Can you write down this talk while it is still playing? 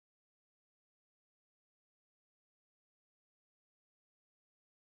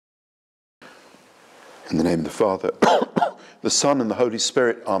In the name of the Father, the Son, and the Holy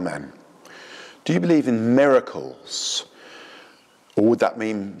Spirit, Amen. Do you believe in miracles? Or would that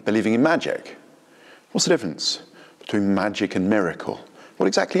mean believing in magic? What's the difference between magic and miracle? What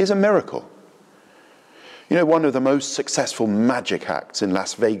exactly is a miracle? You know, one of the most successful magic acts in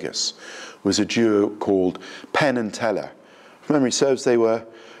Las Vegas was a duo called Penn and Teller. If memory serves, they were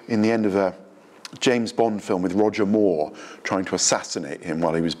in the end of a James Bond film with Roger Moore trying to assassinate him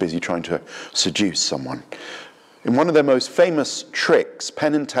while he was busy trying to seduce someone. In one of their most famous tricks,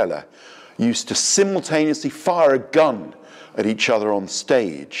 Penn and Teller used to simultaneously fire a gun at each other on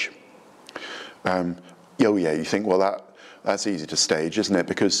stage. You think, well, that's easy to stage, isn't it?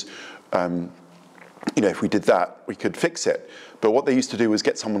 Because, if we did that, we could fix it. But what they used to do was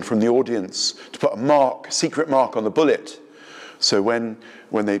get someone from the audience to put a secret mark on the bullet. So when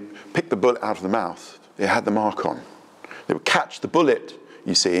they picked the bullet out of the mouth, they had the mark on. They would catch the bullet,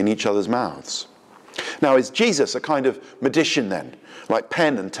 you see, in each other's mouths. Now, is Jesus a kind of magician then, like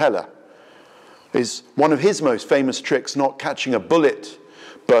Penn and Teller? Is one of his most famous tricks not catching a bullet,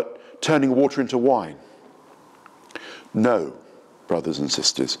 but turning water into wine? No, brothers and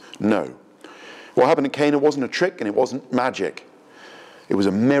sisters, no. What happened at Cana wasn't a trick and it wasn't magic. It was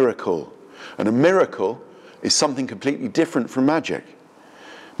a miracle. And a miracle is something completely different from magic.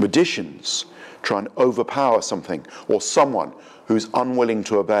 Magicians try and overpower something or someone who's unwilling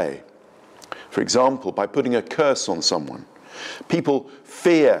to obey. For example, by putting a curse on someone. People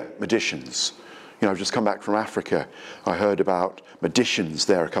fear magicians. I've just come back from Africa. I heard about magicians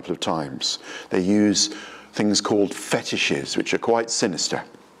there a couple of times. They use things called fetishes, which are quite sinister.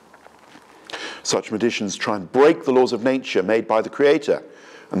 Such magicians try and break the laws of nature made by the Creator,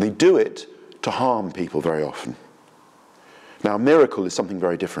 and they do it to harm people very often. Now, a miracle is something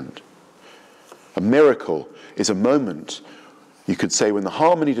very different. A miracle is a moment, you could say, when the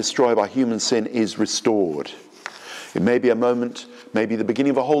harmony destroyed by human sin is restored. It may be a moment, maybe the beginning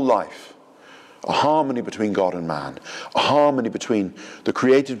of a whole life, a harmony between God and man, a harmony between the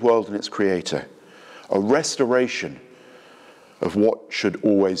created world and its creator, a restoration of what should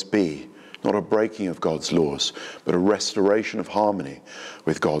always be, not a breaking of God's laws, but a restoration of harmony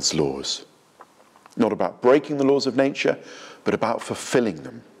with God's laws. Not about breaking the laws of nature, but about fulfilling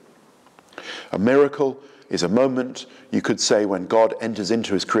them. A miracle is a moment, you could say, when God enters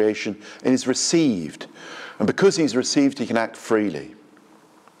into his creation and is received. And because he's received, he can act freely.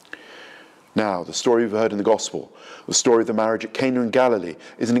 Now, the story we've heard in the Gospel, the story of the marriage at Cana in Galilee,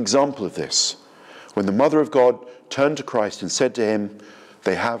 is an example of this. When the Mother of God turned to Christ and said to him,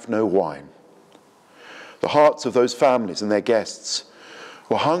 "They have no wine." The hearts of those families and their guests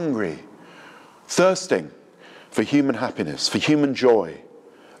were hungry, thirsting for human happiness, for human joy,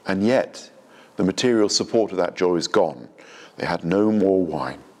 and yet the material support of that joy is gone. They had no more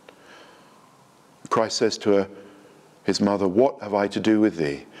wine. Christ says to his mother, "What have I to do with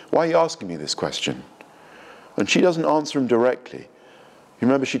thee? Why are you asking me this question?" And she doesn't answer him directly. You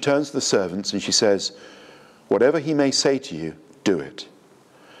remember, she turns to the servants and she says, "Whatever he may say to you, do it."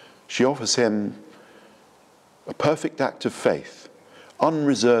 She offers him a perfect act of faith,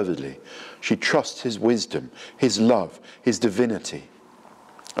 unreservedly. She trusts his wisdom, his love, his divinity.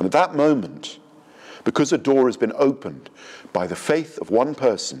 And at that moment, because a door has been opened by the faith of one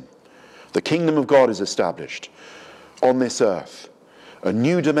person, the kingdom of God is established on this earth. A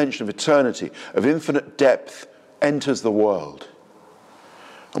new dimension of eternity, of infinite depth, enters the world.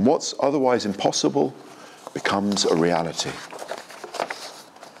 And what's otherwise impossible becomes a reality.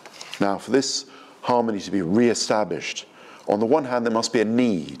 Now, for this harmony to be re-established, on the one hand, there must be a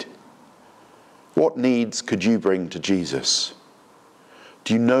need. What needs could you bring to Jesus?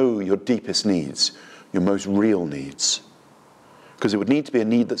 Do you know your deepest needs, your most real needs? Because it would need to be a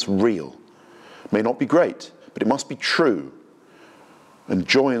need that's real. It may not be great, but it must be true. And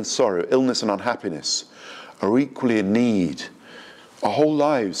joy and sorrow, illness and unhappiness are equally in need. Our whole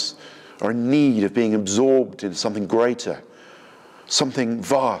lives are in need of being absorbed into something greater, something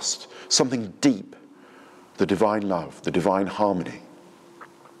vast, something deep, the divine love, the divine harmony.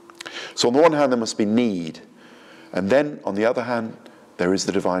 So on the one hand, there must be need, and then on the other hand, there is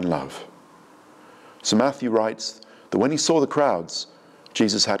the divine love. So Matthew writes that when he saw the crowds,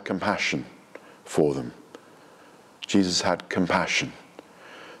 Jesus had compassion for them. Jesus had compassion.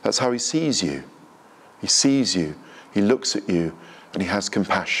 That's how he sees you. He sees you, he looks at you, and he has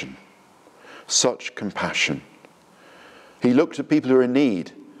compassion. Such compassion. He looked at people who are in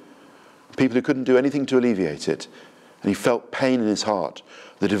need, people who couldn't do anything to alleviate it, and he felt pain in his heart,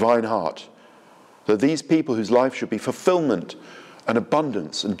 the divine heart, that these people whose life should be fulfillment and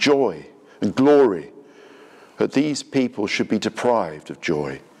abundance and joy and glory, that these people should be deprived of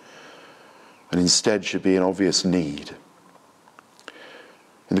joy. and instead should be an obvious need.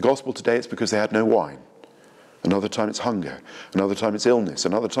 In the gospel today, it's because they had no wine. Another time it's hunger. Another time it's illness.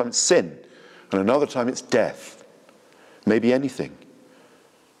 Another time it's sin. And another time it's death. Maybe anything.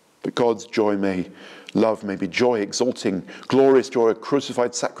 But God's love may be joy, exalting, glorious joy of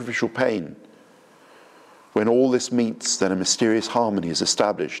crucified sacrificial pain. When all this meets, then a mysterious harmony is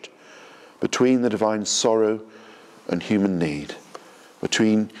established between the divine sorrow and human need,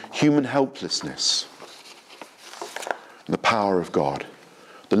 between human helplessness and the power of God,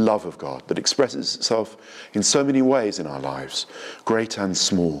 the love of God that expresses itself in so many ways in our lives, great and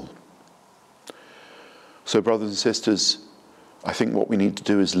small. So, brothers and sisters, I think what we need to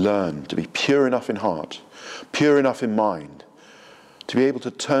do is learn to be pure enough in heart, pure enough in mind, to be able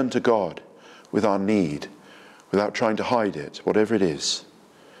to turn to God with our need, without trying to hide it, whatever it is.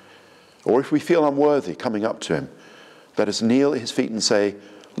 Or if we feel unworthy coming up to him, let us kneel at his feet and say,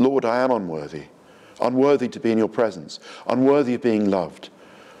 Lord, I am unworthy, unworthy to be in your presence, unworthy of being loved,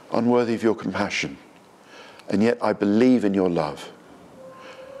 unworthy of your compassion. And yet I believe in your love.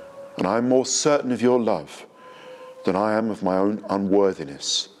 And I am more certain of your love than I am of my own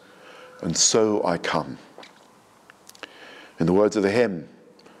unworthiness. And so I come. In the words of the hymn,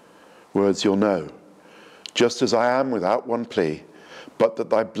 words you'll know, just as I am without one plea, but that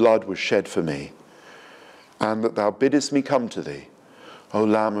thy blood was shed for me, and that thou biddest me come to thee, O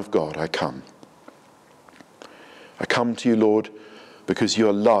Lamb of God, I come. I come to you, Lord, because you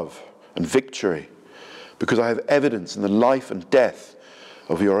are love and victory, because I have evidence in the life and death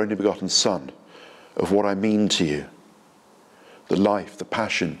of your only begotten Son, of what I mean to you. The life, the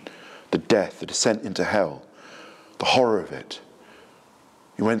passion, the death, the descent into hell, the horror of it.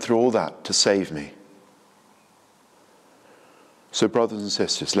 You went through all that to save me. So, brothers and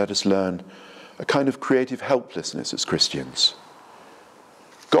sisters, let us learn a kind of creative helplessness as Christians.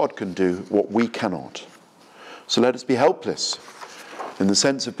 God can do what we cannot. So let us be helpless in the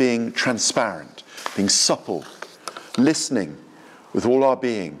sense of being transparent, being supple, listening with all our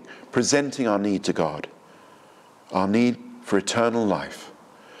being, presenting our need to God, our need for eternal life,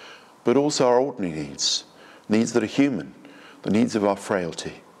 but also our ordinary needs, needs that are human, the needs of our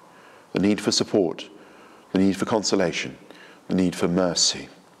frailty, the need for support, the need for consolation, the need for mercy.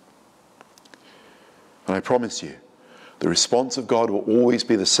 And I promise you, the response of God will always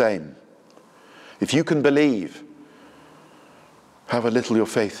be the same. If you can believe, however little your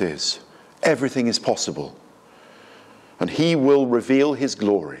faith is, everything is possible. And he will reveal his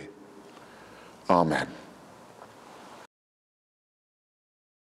glory. Amen.